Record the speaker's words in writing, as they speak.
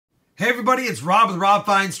Hey everybody, it's Rob with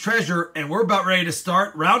RobFindsTreasure, and we're about ready to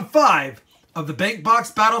start round 5 of the Bank Box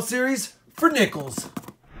Battle Series for nickels.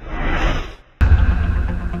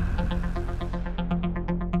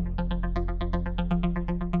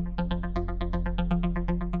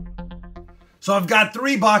 So I've got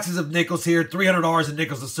 3 boxes of nickels here, $300 in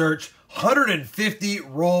nickels to search, 150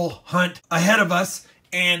 roll hunt ahead of us.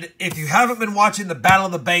 And if you haven't been watching the Battle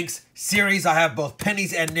of the Banks series, I have both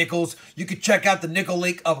pennies and nickels. You can check out the nickel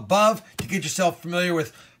link up above to get yourself familiar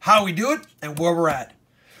with how we do it and where we're at.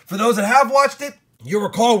 For those that have watched it, you'll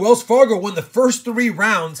recall Wells Fargo won the first 3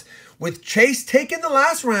 rounds, with Chase taking the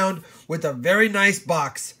last round with a very nice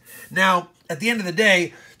box. Now, at the end of the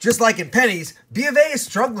day, just like in pennies, B of A is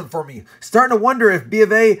struggling for me. Starting to wonder if B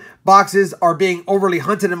of A boxes are being overly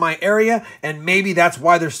hunted in my area, and maybe that's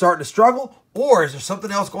why they're starting to struggle. Or is there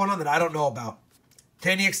something else going on that I don't know about?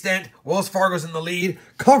 To any extent, Wells Fargo's in the lead,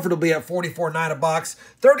 comfortably at 44.9 a box,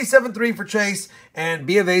 37.3 for Chase, and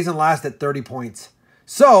B of A's in last at 30 points.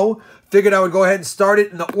 So, figured I would go ahead and start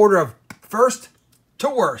it in the order of first to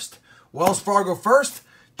worst. Wells Fargo first,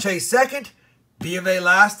 Chase second, B of A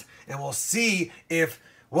last, and we'll see if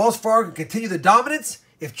Wells Fargo can continue the dominance,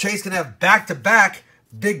 if Chase can have back-to-back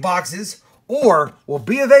big boxes, or will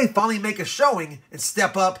B of A finally make a showing and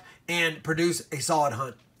step up and produce a solid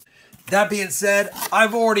hunt. That being said,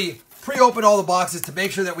 I've already pre-opened all the boxes to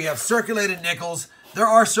make sure that we have circulated nickels. There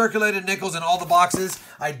are circulated nickels in all the boxes.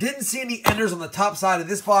 I didn't see any enders on the top side of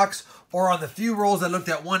this box or on the few rolls I looked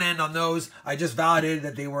at one end on those. I just validated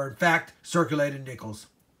that they were in fact circulated nickels.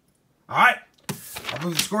 All right, I'll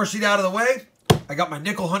move the score sheet out of the way. I got my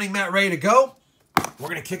nickel hunting mat ready to go. We're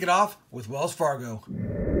going to kick it off with Wells Fargo.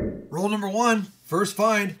 Roll number 1, first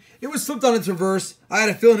find. It was flipped on its reverse. I had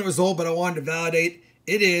a feeling it was old, but I wanted to validate.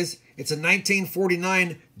 It is. It's a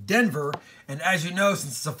 1949 Denver. And as you know,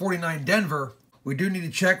 since it's a 49 Denver, we do need to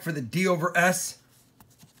check for the D over S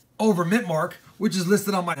over mint mark, which is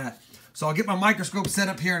listed on my hat. So I'll get my microscope set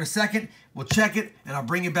up here in a second. We'll check it, and I'll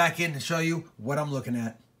bring it back in to show you what I'm looking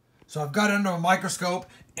at. So I've got it under a microscope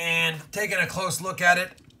and taking a close look at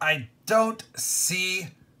it. I don't see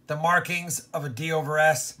the markings of a D over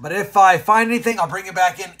S. But if I find anything, I'll bring it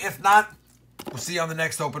back in. If not, we'll see you on the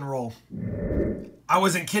next open roll. I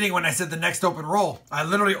wasn't kidding when I said the next open roll. I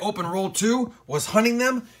literally opened roll 2, was hunting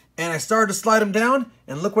them, and I started to slide them down,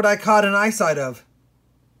 and look what I caught an eyesight of.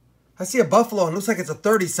 I see a buffalo, and it looks like it's a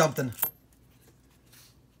 30-something.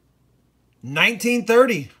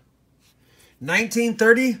 1930.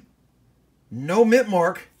 1930. No mint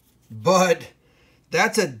mark, but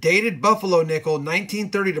that's a dated buffalo nickel,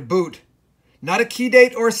 1930 to boot. Not a key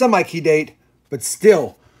date or a semi-key date, but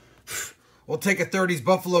still. We'll take a 30s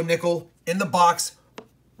buffalo nickel in the box.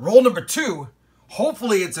 Roll number 2.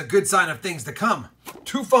 Hopefully it's a good sign of things to come.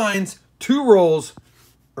 2 finds, 2 rolls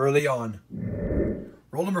early on.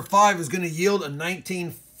 Roll number 5 is going to yield a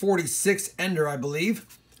 1946 ender, I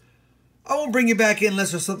believe. I won't bring you back in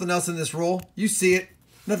unless there's something else in this roll. You see it.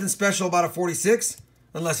 Nothing special about a 46,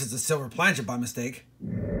 unless it's a silver planchet by mistake.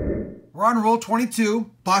 We're on roll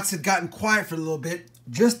 22. Box had gotten quiet for a little bit.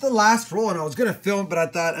 Just the last roll, and I was going to film it, but I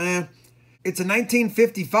thought, it's a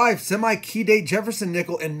 1955 semi-key date Jefferson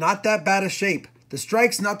nickel and not that bad a shape. The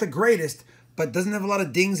strike's not the greatest, but doesn't have a lot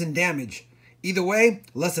of dings and damage. Either way,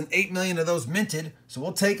 less than 8 million of those minted, so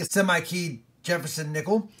we'll take a semi-key Jefferson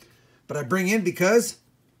nickel. But I bring in because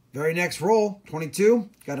very next roll, 22,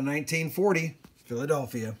 got a 1940.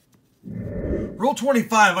 Philadelphia. Roll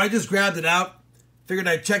 25, I just grabbed it out. Figured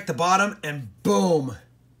I'd check the bottom, and boom.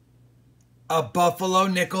 A buffalo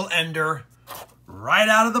nickel ender right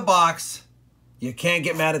out of the box. You can't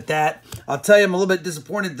get mad at that. I'll tell you, I'm a little bit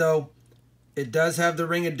disappointed, though. It does have the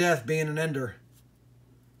ring of death being an ender.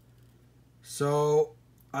 So,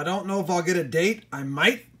 I don't know if I'll get a date. I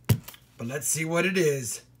might, but let's see what it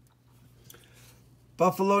is.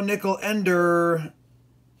 Buffalo nickel ender.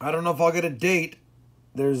 I don't know if I'll get a date.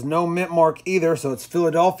 There's no mint mark either, so it's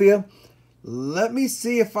Philadelphia. Let me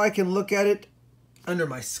see if I can look at it under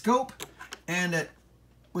my scope and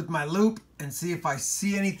with my loop and see if I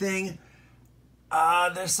see anything.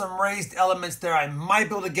 There's some raised elements there. I might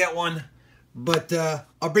be able to get one, but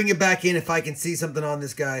I'll bring it back in if I can see something on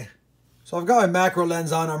this guy. So I've got my macro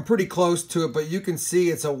lens on. I'm pretty close to it, but you can see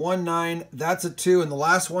it's a 1.9. That's a 2, and the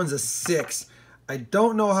last one's a 6. I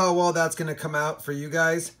don't know how well that's going to come out for you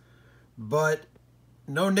guys, but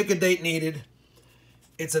no nic-a-date needed.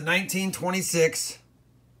 It's a 1926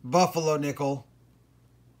 buffalo nickel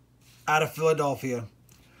out of Philadelphia.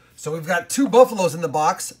 So we've got 2 buffaloes in the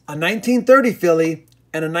box, a 1930 Philly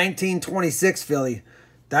and a 1926 Philly.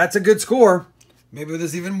 That's a good score. Maybe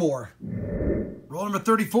there's even more. Roll number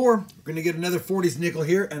 34. We're going to get another 40s nickel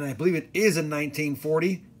here, and I believe it is a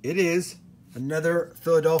 1940. It is another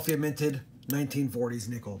Philadelphia minted 1940s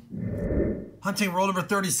nickel. Hunting roll number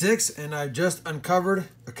 36, and I just uncovered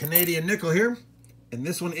a Canadian nickel here, and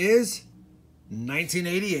this one is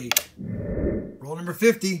 1988. Roll number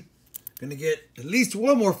 50. Going to get at least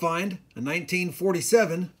one more find, a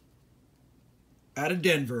 1947 out of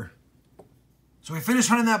Denver. So we finished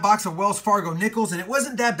hunting that box of Wells Fargo nickels, and it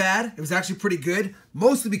wasn't that bad. It was actually pretty good,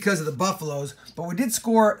 mostly because of the Buffaloes. But we did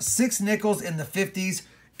score 6 nickels in the 50s,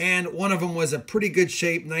 and one of them was a pretty good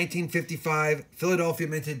shape, 1955 Philadelphia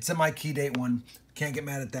minted semi-key date one. Can't get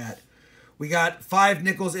mad at that. We got 5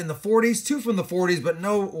 nickels in the 40s, 2 from the 40s, but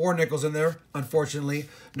no war nickels in there, unfortunately.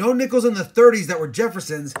 No nickels in the 30s that were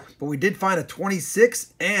Jeffersons, but we did find a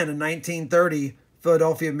 26 and a 1930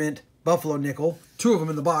 Philadelphia mint Buffalo nickel. 2 of them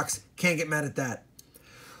in the box. Can't get mad at that.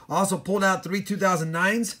 Also pulled out 3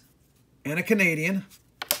 2009s and a Canadian.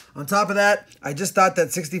 On top of that, I just thought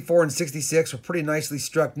that 64 and 66 were pretty nicely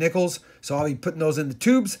struck nickels, so I'll be putting those in the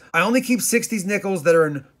tubes. I only keep 60s nickels that are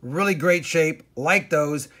in really great shape, like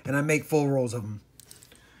those, and I make full rolls of them.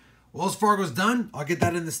 Wells Fargo's done. I'll get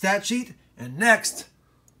that in the stat sheet. And next,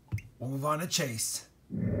 we'll move on to Chase.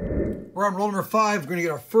 We're on roll number 5. We're going to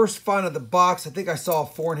get our first find of the box. I think I saw a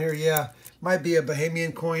 4 in here. Yeah, might be a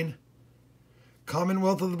Bahamian coin.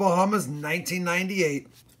 Commonwealth of the Bahamas, 1998,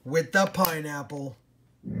 with the pineapple.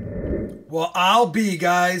 Well, I'll be,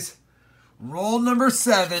 guys. Roll number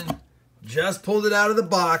 7. Just pulled it out of the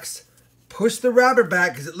box. Pushed the wrapper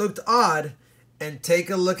back because it looked odd. And take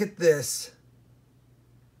a look at this.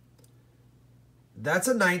 That's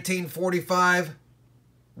a 1945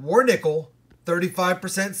 war nickel,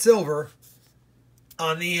 35% silver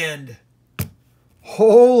on the end.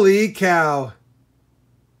 Holy cow.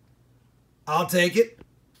 I'll take it.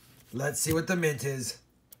 Let's see what the mint is.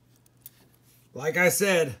 Like I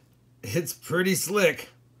said, it's pretty slick.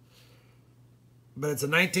 But it's a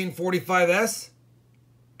 1945S,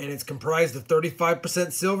 and it's comprised of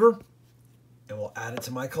 35% silver, and we'll add it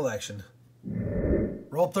to my collection.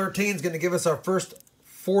 Roll 13 is going to give us our first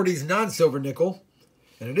 40s non-silver nickel,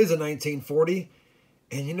 and it is a 1940.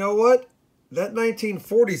 And you know what? That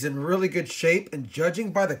 1940 is in really good shape, and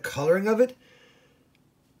judging by the coloring of it,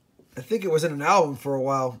 I think it was in an album for a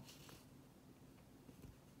while.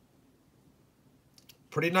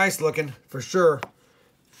 Pretty nice looking, for sure.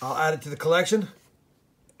 I'll add it to the collection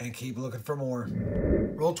and keep looking for more.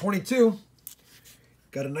 Roll 22.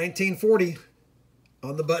 Got a 1940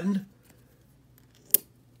 on the button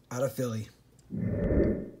out of Philly.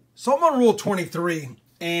 So I'm on roll 23,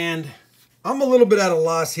 and I'm a little bit at a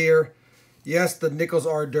loss here. Yes, the nickels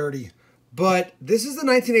are dirty, but this is the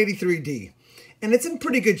 1983D, and it's in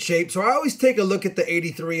pretty good shape. So I always take a look at the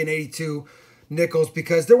 83 and 82 nickels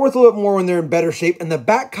because they're worth a little bit more when they're in better shape. And the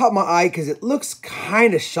back caught my eye because it looks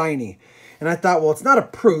kind of shiny. And I thought, well, it's not a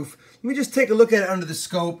proof. Let me just take a look at it under the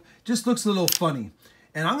scope. Just looks a little funny.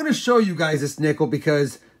 And I'm going to show you guys this nickel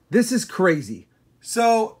because this is crazy.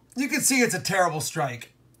 So you can see it's a terrible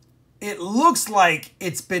strike. It looks like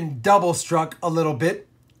it's been double struck a little bit,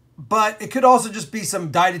 but it could also just be some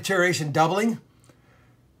dye deterioration doubling.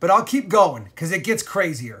 But I'll keep going because it gets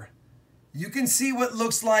crazier. You can see what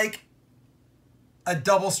looks like a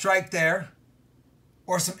double strike there,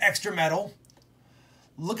 or some extra metal.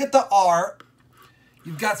 Look at the R.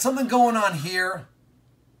 You've got something going on here,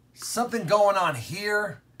 something going on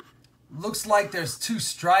here. Looks like there's 2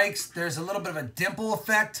 strikes. There's a little bit of a dimple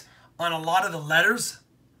effect on a lot of the letters.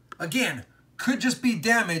 Again, could just be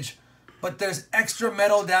damage, but there's extra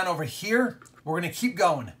metal down over here. We're going to keep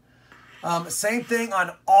going. Same thing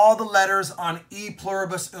on all the letters on E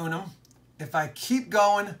pluribus unum. If I keep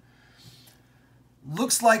going,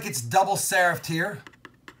 looks like it's double serifed here.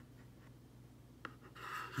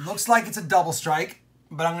 Looks like it's a double strike,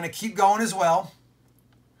 but I'm going to keep going as well.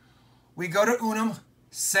 We go to unum,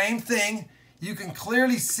 same thing. You can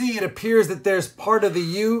clearly see it appears that there's part of the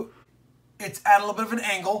U. It's at a little bit of an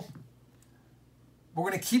angle. We're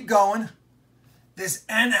going to keep going. This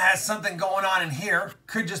N has something going on in here.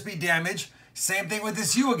 Could just be damage. Same thing with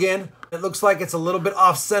this U again. It looks like it's a little bit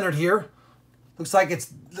off-centered here. Looks like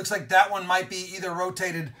that one might be either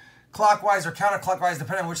rotated clockwise or counterclockwise,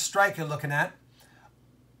 depending on which strike you're looking at.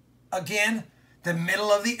 Again, the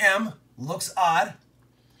middle of the M looks odd.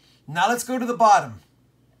 Now let's go to the bottom.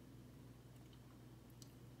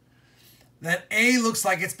 That A looks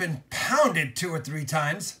like it's been pounded 2 or 3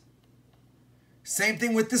 times. Same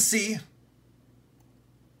thing with the C.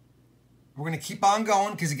 We're going to keep on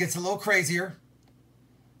going because it gets a little crazier.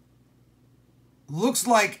 Looks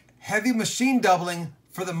like heavy machine doubling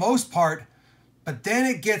for the most part, but then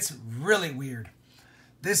it gets really weird.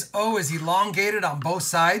 This O is elongated on both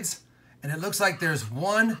sides, and it looks like there's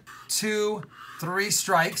 1, 2, 3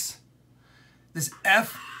 strikes. This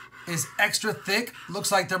F is extra thick.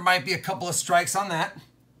 Looks like there might be a couple of strikes on that.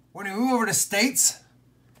 When we move over to states,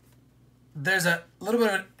 there's a little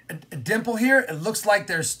bit of a dimple here. It looks like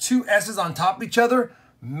there's 2 S's on top of each other,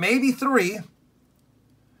 maybe 3.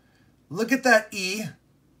 Look at that E.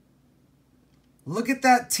 Look at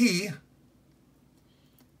that T.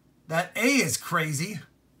 That A is crazy.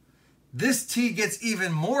 This T gets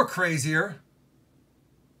even more crazier.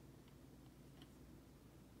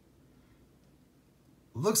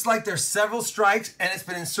 Looks like there's several strikes and it's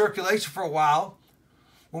been in circulation for a while.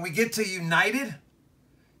 When we get to United,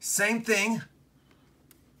 same thing.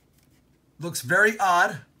 Looks very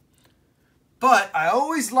odd. But I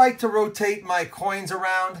always like to rotate my coins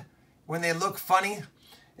around when they look funny.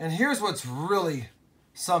 And here's what's really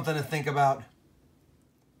something to think about.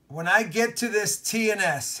 When I get to this T and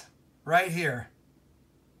S right here,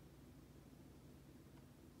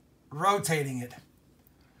 rotating it,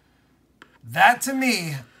 that to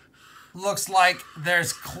me looks like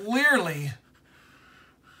there's clearly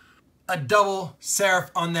a double serif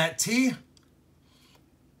on that T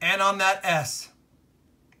and on that S.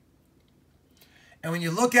 And when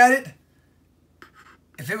you look at it,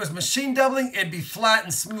 if it was machine doubling, it'd be flat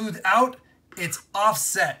and smooth out. It's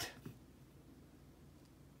offset.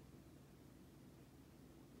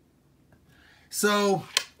 So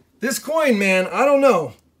this coin, man, I don't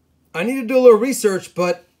know. I need to do a little research,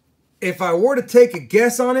 but if I were to take a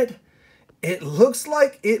guess on it, it looks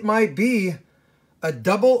like it might be a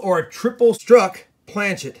double or a triple struck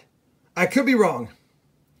planchet. I could be wrong.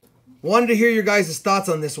 Wanted to hear your guys' thoughts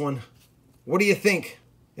on this one. What do you think?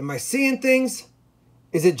 Am I seeing things?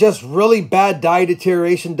 Is it just really bad die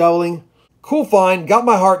deterioration doubling? Cool find, got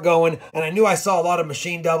my heart going, and I knew I saw a lot of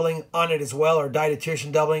machine doubling on it as well, or die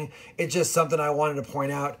deterioration doubling. It's just something I wanted to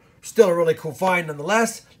point out. Still a really cool find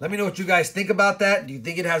nonetheless. Let me know what you guys think about that. Do you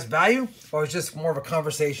think it has value, or it's just more of a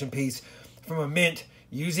conversation piece from a mint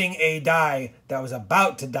using a die that was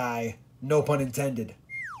about to die, no pun intended?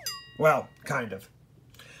 Well, kind of.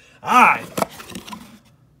 All right,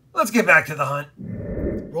 let's get back to the hunt.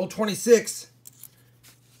 Roll 26,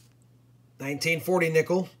 1940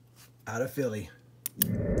 nickel out of Philly.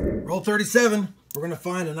 Roll 37, we're gonna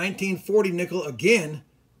find a 1940 nickel again,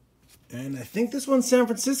 and I think this one's San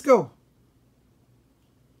Francisco.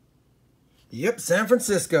 Yep, San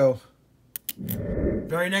Francisco.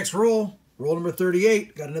 Very next roll, roll number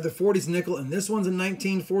 38, got another 40s nickel, and this one's a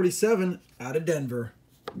 1947 out of Denver.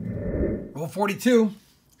 Roll 42,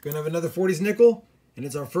 gonna have another 40s nickel, and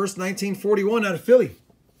it's our first 1941 out of Philly.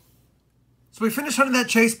 So we finished hunting that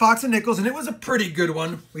chase box of nickels, and it was a pretty good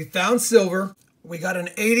one. We found silver. We got an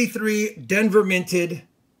 83 Denver minted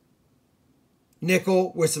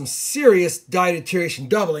nickel with some serious die deterioration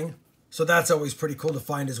doubling. So that's always pretty cool to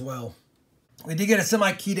find as well. We did get a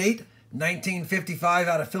semi-key date, 1955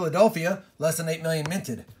 out of Philadelphia, less than 8 million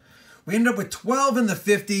minted. We ended up with 12 in the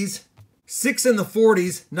 50s, 6 in the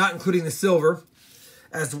 40s, not including the silver,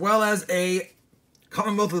 as well as a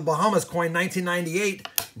Commonwealth of the Bahamas coin, 1998.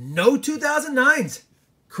 No 2009s.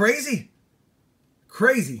 Crazy.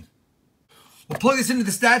 Crazy. We'll plug this into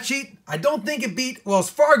the stat sheet. I don't think it beat Wells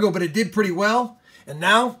Fargo, but it did pretty well. And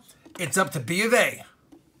now it's up to B of A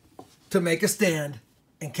to make a stand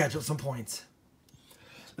and catch up some points.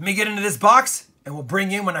 Let me get into this box and we'll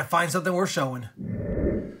bring in when I find something worth showing.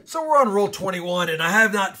 So we're on roll 21, and I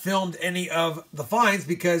have not filmed any of the finds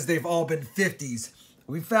because they've all been 50s.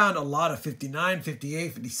 We found a lot of 59,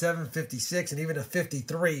 58, 57, 56, and even a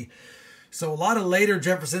 53. So a lot of later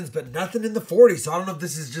Jeffersons, but nothing in the 40s. So I don't know if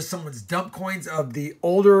this is just someone's dump coins of the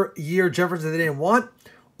older year Jeffersons they didn't want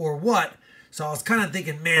or what. So I was kind of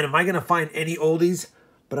thinking, man, am I going to find any oldies?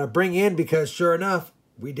 But I bring in because sure enough,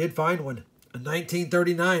 we did find one, a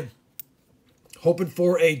 1939. Hoping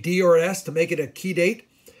for a D or S to make it a key date.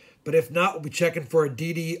 But if not, we'll be checking for a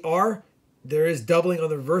DDR. There is doubling on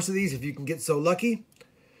the reverse of these if you can get so lucky.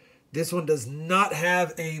 This one does not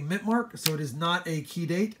have a mint mark, so it is not a key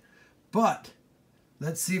date. But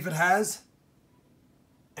let's see if it has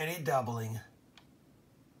any doubling.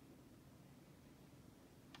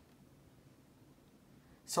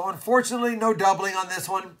 So unfortunately, no doubling on this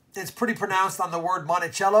one. It's pretty pronounced on the word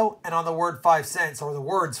Monticello and on the word 5 cents, or the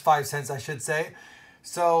words 5 cents, I should say.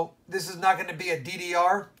 So this is not going to be a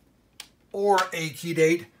DDR or a key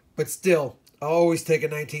date, but still, I'll always take a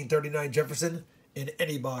 1939 Jefferson in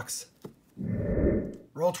any box.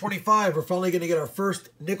 Roll 25, we're finally going to get our first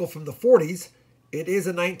nickel from the 40s. It is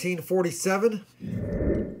a 1947.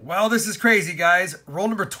 Well, this is crazy, guys. Roll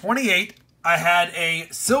number 28, I had a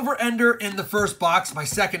silver ender in the first box, my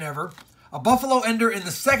second ever, a buffalo ender in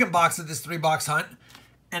the second box of this 3-box hunt,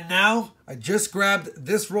 and now I just grabbed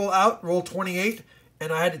this roll out, roll 28,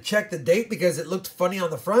 and I had to check the date because it looked funny on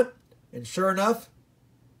the front, and sure enough,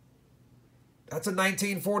 that's a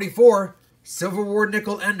 1944 Silver War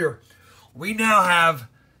nickel ender. We now have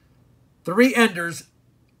 3 enders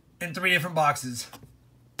in 3 different boxes.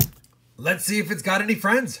 Let's see if it's got any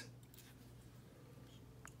friends.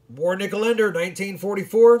 War nickel ender,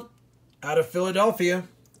 1944, out of Philadelphia.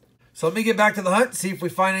 So let me get back to the hunt and see if we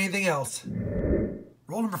find anything else.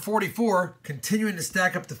 Roll number 44, continuing to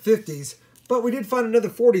stack up the 50s, but we did find another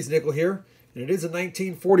 40s nickel here, and it is a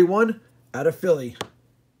 1941 out of Philly.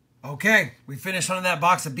 Okay, we finished on that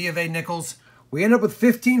box of B of A nickels. We end up with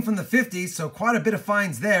 15 from the 50s, so quite a bit of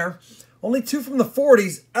finds there. Only 2 from the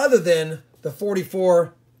 40s, other than the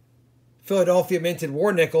 44 Philadelphia minted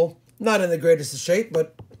war nickel. Not in the greatest of shape,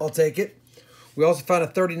 but I'll take it. We also found a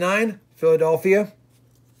 39 Philadelphia,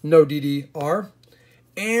 no DDR,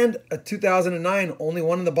 and a 2009, only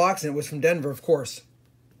one in the box, and it was from Denver, of course.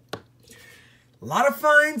 A lot of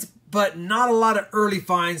finds, but not a lot of early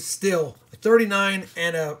finds still. A 39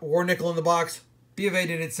 and a war nickel in the box. B of A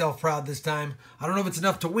did itself proud this time. I don't know if it's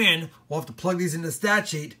enough to win. We'll have to plug these into the stat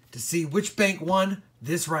sheet to see which bank won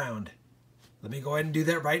this round. Let me go ahead and do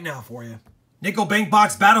that right now for you. Nickel Bank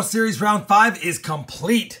Box Battle Series Round 5 is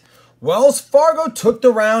complete. Wells Fargo took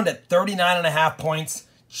the round at 39.5 points.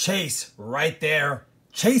 Chase right there,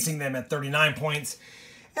 chasing them at 39 points.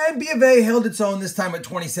 And B of A held its own this time at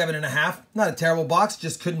 27.5. Not a terrible box,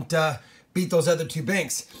 just couldn't beat those other 2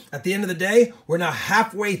 banks. At the end of the day, we're now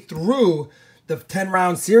halfway through the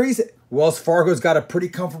 10-round series. Wells Fargo's got a pretty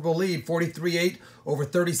comfortable lead, 43-8 over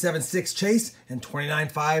 37-6 Chase and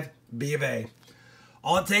 29-5 B of A.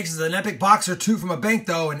 All it takes is an epic box or 2 from a bank,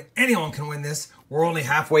 though, and anyone can win this. We're only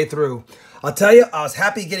halfway through. I'll tell you, I was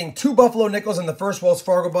happy getting 2 Buffalo nickels in the first Wells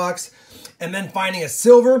Fargo box, and then finding a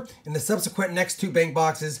silver in the subsequent next 2 bank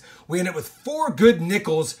boxes. We ended up with 4 good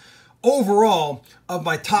nickels overall of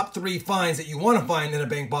my top 3 finds that you want to find in a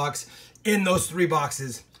bank box in those 3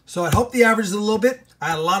 boxes. So I hope the average is a little bit. I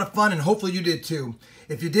had a lot of fun, and hopefully you did too.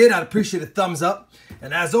 If you did, I'd appreciate a thumbs up.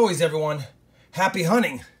 And as always, everyone, happy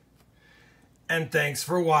hunting. And thanks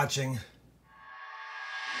for watching.